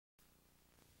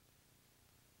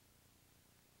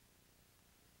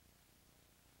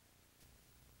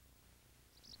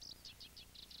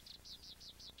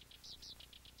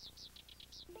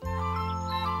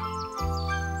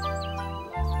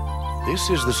This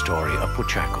is the story of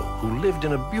Pochacco, who lived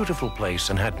in a beautiful place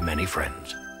and had many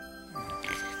friends.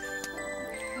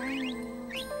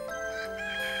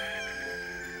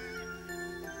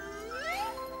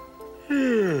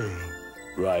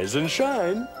 Rise and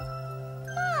shine.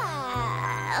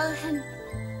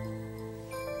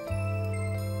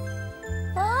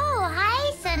 Oh,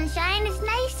 hi, Sunshine. It's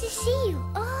nice to see you.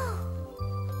 Oh.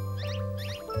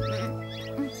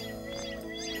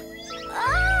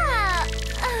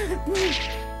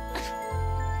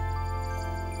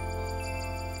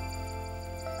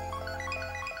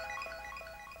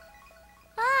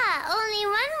 Only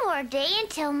one more day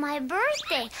until my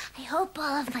birthday. I hope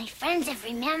all of my friends have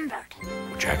remembered.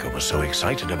 Pochacco was so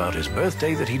excited about his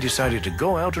birthday that he decided to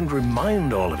go out and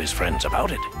remind all of his friends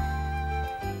about it.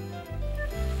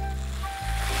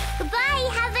 Goodbye,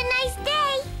 have a nice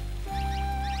day.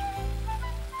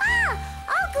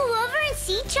 I'll go over and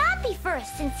see Choppy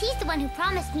first, since he's the one who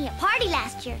promised me a party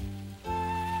last year.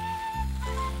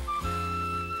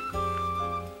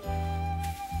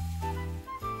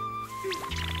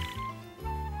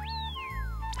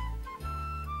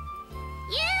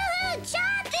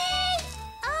 Choppy!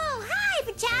 Oh, hi,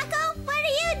 Pochacco. What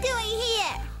are you doing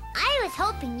here? I was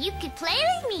hoping you could play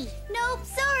with me. Nope,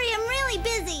 sorry, I'm really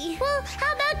busy. Well,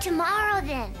 how about tomorrow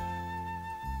then?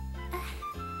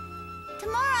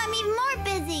 Tomorrow I'm even more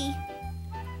busy.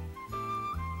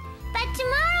 But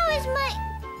tomorrow is my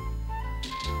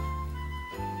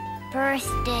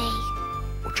birthday.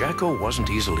 Pochacco wasn't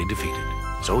easily defeated,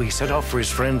 so he set off for his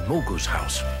friend Mogu's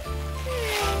house.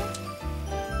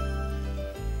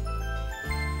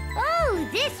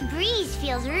 This breeze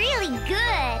feels really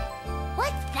good.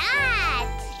 What's that?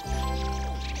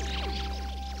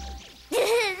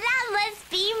 That must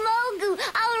be Mogu.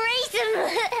 I'll race him.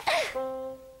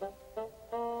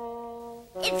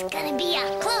 It's gonna be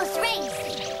a close race.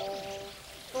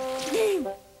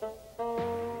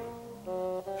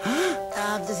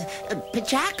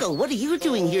 Pochacco, what are you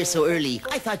doing here so early?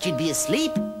 I thought you'd be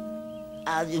asleep.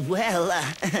 I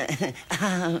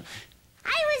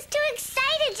was too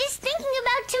excited just thinking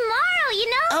about tomorrow, you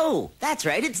know? Oh, that's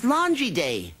right. It's laundry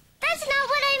day. That's not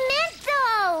what I meant,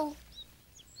 though.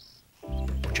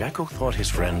 Pochacco thought his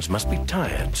friends must be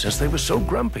tired since they were so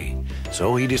grumpy,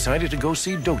 so he decided to go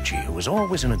see Dochi, who was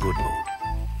always in a good mood.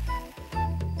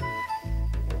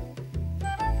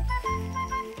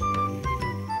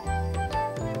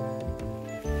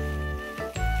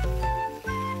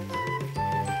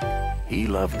 He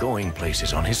loved going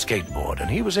places on his skateboard, and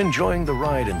he was enjoying the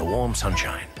ride in the warm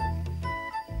sunshine.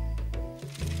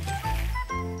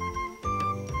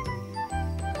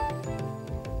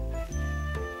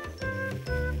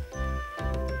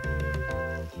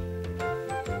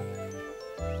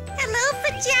 Hello,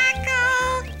 Pochacco.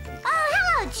 Oh,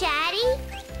 hello, Chatty.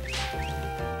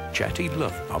 Chatty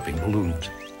loved popping balloons.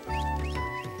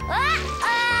 Uh-oh!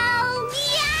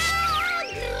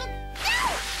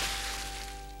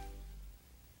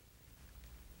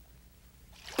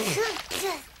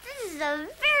 This is a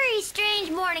very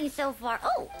strange morning so far.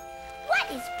 Oh,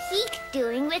 what is Peek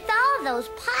doing with all those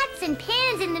pots and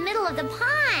pans in the middle of the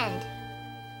pond?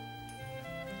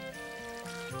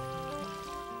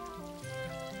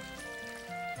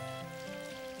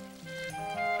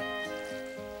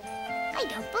 I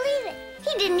don't believe it.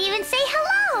 He didn't even say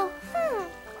hello.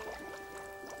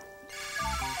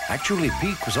 Actually,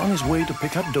 Peek was on his way to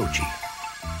pick up Dochi.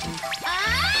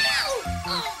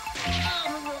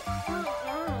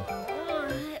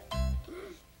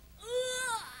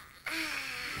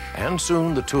 And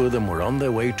soon the two of them were on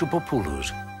their way to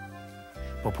Populu's.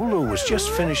 Populu was just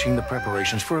finishing the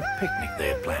preparations for a picnic they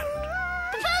had planned.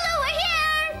 Populu, we're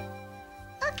here!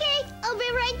 Okay, I'll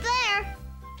be right there.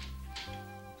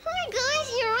 Hi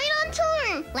guys, you're right on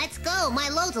time. Let's go, my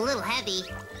load's a little heavy.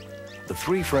 The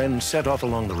three friends set off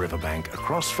along the riverbank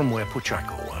across from where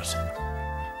Pochacco was.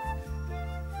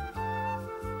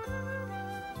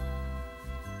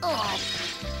 Oh.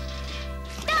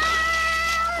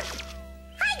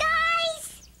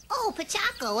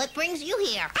 Pochacco, what brings you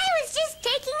here? I was just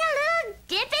taking a little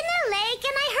dip in the lake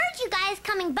and I heard you guys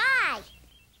coming by.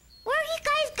 Where are you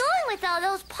guys going with all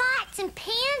those pots and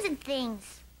pans and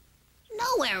things?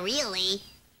 Nowhere, really.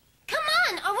 Come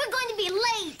on, or we're going to be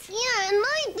late. Yeah, and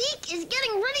my beak is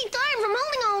getting really tired from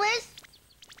holding all this.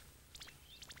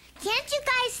 Can't you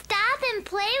guys stop and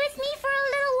play with me for a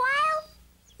little while?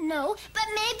 No, but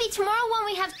maybe tomorrow when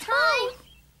we have time. Oh.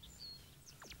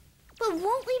 But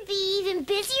won't we be even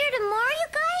busier tomorrow, you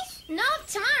guys? Nope,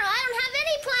 tomorrow I don't have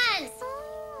any plans.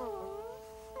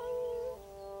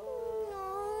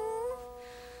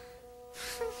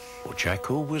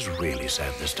 Pochacco was really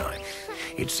sad this time.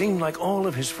 It seemed like all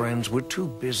of his friends were too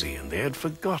busy and they had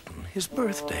forgotten his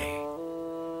birthday.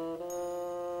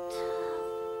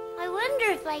 I wonder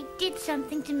if I did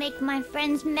something to make my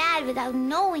friends mad without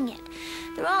knowing it.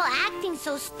 They're all acting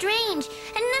so strange,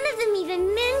 and none of them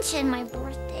even mention my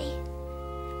birthday.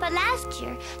 But last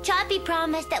year, Choppy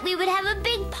promised that we would have a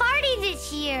big party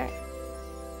this year.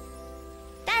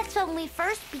 That's when we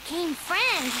first became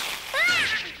friends.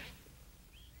 Ah!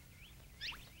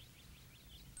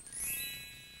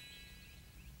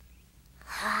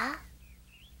 Huh?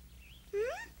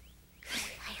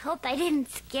 I hope I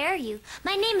didn't scare you.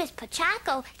 My name is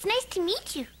Pochacco. It's nice to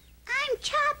meet you. I'm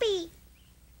Choppy.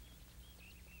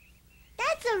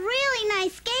 That's a really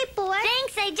nice skateboard.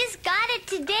 Thanks, I just got it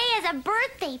today as a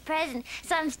birthday present,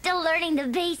 so I'm still learning the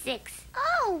basics.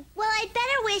 Oh, well, I'd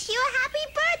better wish you a happy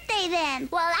birthday then.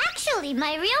 Well, actually,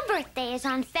 my real birthday is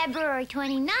on February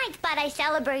 29th, but I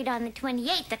celebrate on the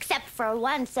 28th, except for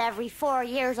once every 4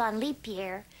 years on leap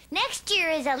year. Next year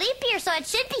is a leap year, so it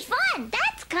should be fun.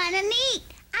 That's kind of neat.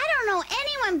 I don't know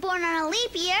anyone born on a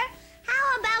leap year.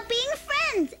 How about being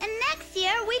friends? And next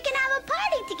year we can have a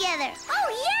party together. Oh,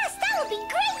 yes, that would be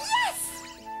great, yes!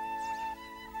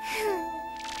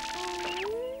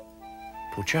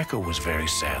 Pochacco was very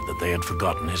sad that they had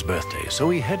forgotten his birthday, so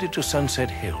he headed to Sunset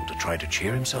Hill to try to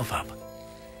cheer himself up.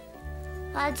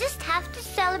 I'll just have to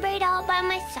celebrate all by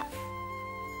myself.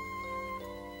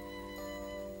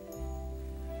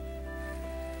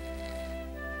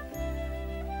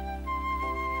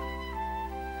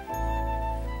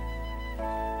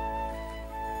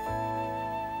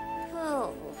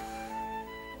 Oh.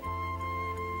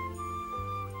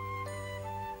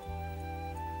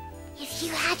 If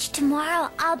you hatch tomorrow,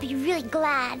 I'll be really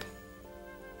glad.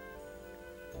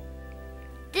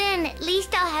 Then at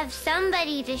least I'll have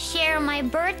somebody to share my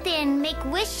birthday and make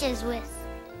wishes with.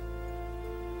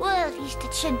 Well, at least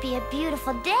it should be a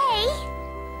beautiful day.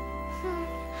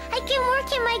 I can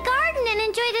work in my garden and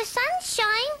enjoy the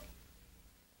sunshine.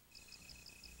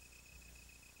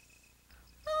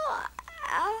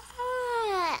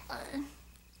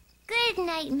 Good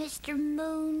night, Mr.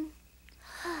 Moon.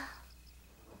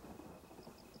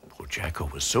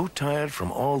 Pochacco was so tired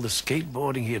from all the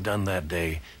skateboarding he had done that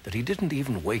day that he didn't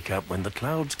even wake up when the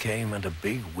clouds came and a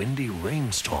big windy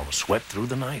rainstorm swept through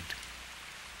the night.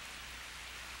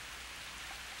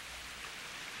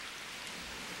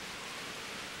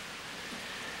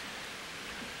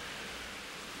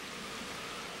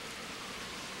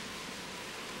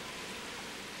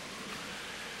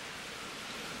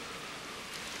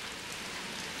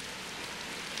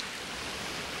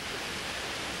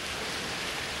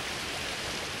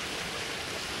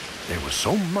 There was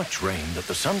so much rain that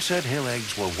the Sunset Hill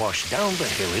eggs were washed down the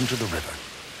hill into the river.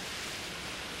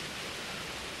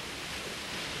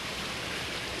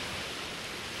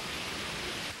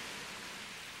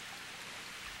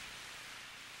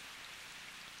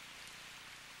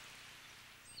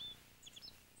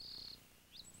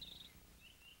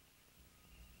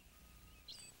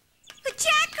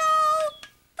 Pochacco!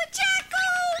 Pochacco!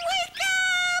 Wake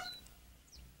up!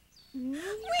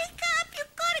 Wake up!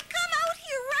 You've got to come out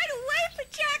here right away,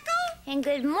 Pochacco! And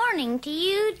good morning to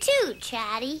you too,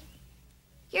 Chatty.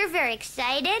 You're very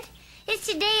excited. Is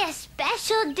today a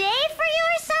special day for you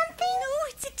or something? No,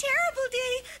 it's a terrible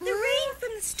day. The rain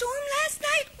from the storm last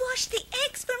night washed the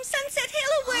eggs from Sunset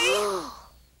Hill away. Oh,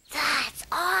 that's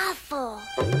awful.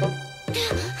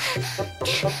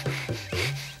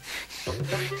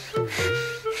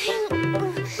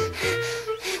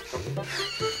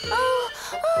 Oh,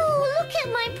 look at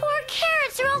my poor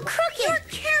carrots. They're all crooked. Your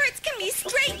carrots can be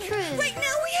straightened. True. Right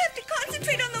now we have to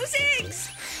concentrate on those eggs.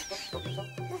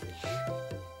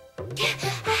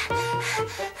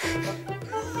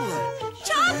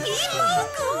 Choppy,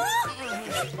 Moku!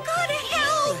 You've got to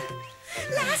help!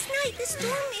 Last night the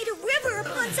storm made a river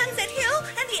upon Sunset Hill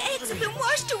and the eggs have been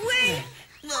washed away.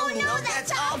 Oh, no,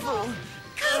 that's awful.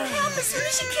 Come help as soon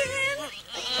as you can.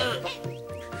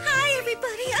 Hi,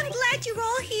 everybody. I'm glad you're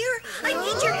all here. I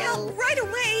need your help right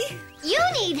away. You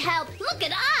need help. Look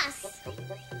at us.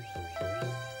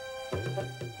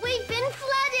 We've been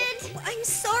flooded. I'm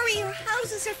sorry your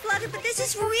houses are flooded, but this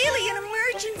is really an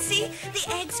emergency. The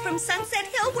eggs from Sunset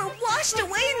Hill were washed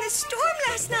away in the storm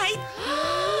last night.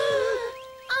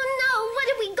 Oh no, what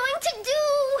are we going to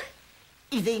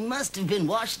do? They must have been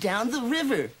washed down the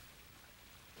river.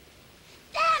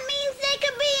 That means they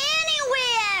could be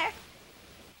anywhere.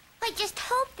 I just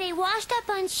hope they washed up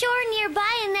on shore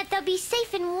nearby and that they'll be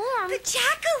safe and warm.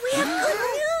 Pochacco, we have good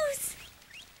news.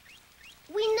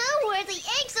 We know where the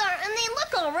eggs are and they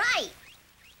look all right.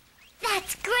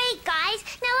 That's great, guys.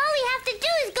 Now all we have to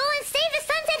do is go and save the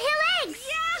Sunset Hill eggs.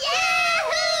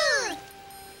 Yahoo!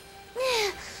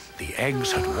 The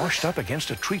eggs had washed up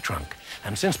against a tree trunk,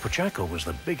 and since Pochacco was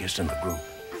the biggest in the group,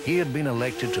 he had been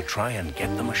elected to try and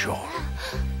get them ashore.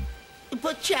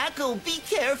 Pochacco, be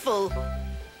careful.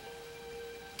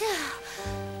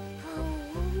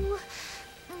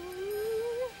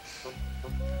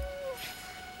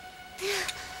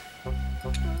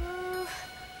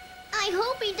 I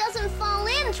hope he doesn't fall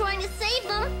in trying to save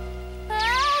them.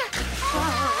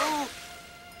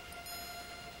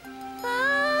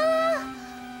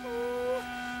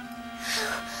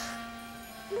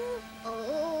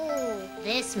 Oh,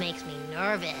 this makes me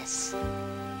nervous.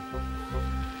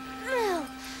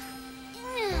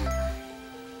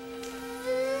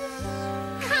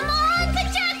 Come on,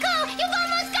 Pochacco! You've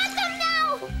almost got them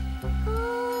now!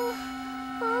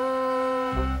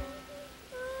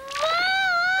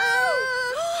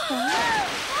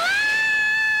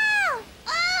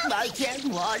 I can't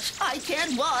watch. I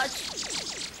can't watch.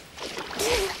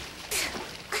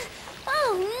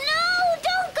 Oh, no!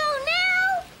 Don't go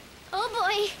now! Oh,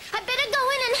 boy. I better go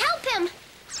in and help him.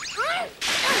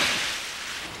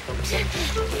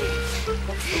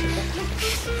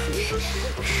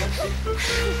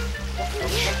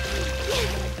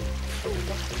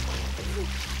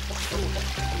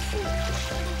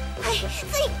 I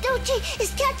think Doji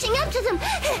is catching up to them.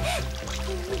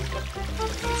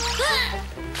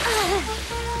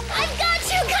 I've got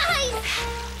you guys!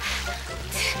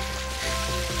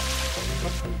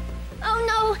 Oh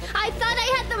no, I thought I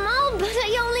had them all, but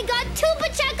I only got 2,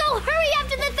 Pochacco! Hurry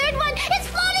after the third one! It's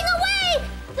floating away!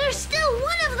 There's still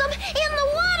one of them in the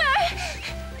water!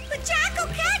 Pochacco,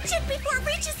 catch it before it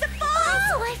reaches the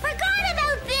falls! Oh, I forgot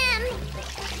about them!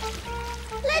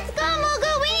 Let's go,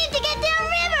 Mogo! We need to get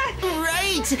downriver!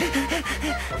 Right!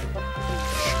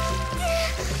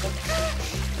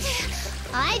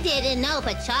 I didn't know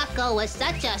Pochacco was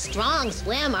such a strong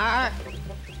swimmer.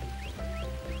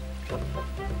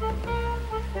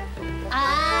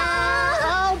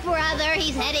 Oh, brother,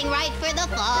 he's heading right for the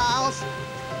falls.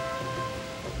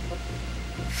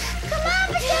 Come on,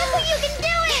 Pochacco, you can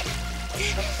do it!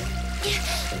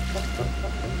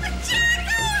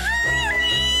 Pochacco,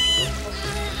 hurry!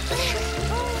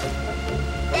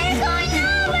 They're going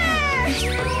over!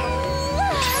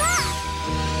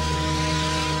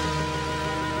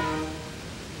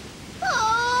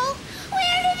 Oh,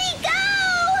 where did he go?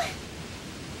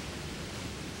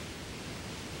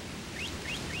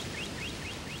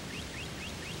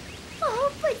 Oh,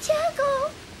 Pochacco,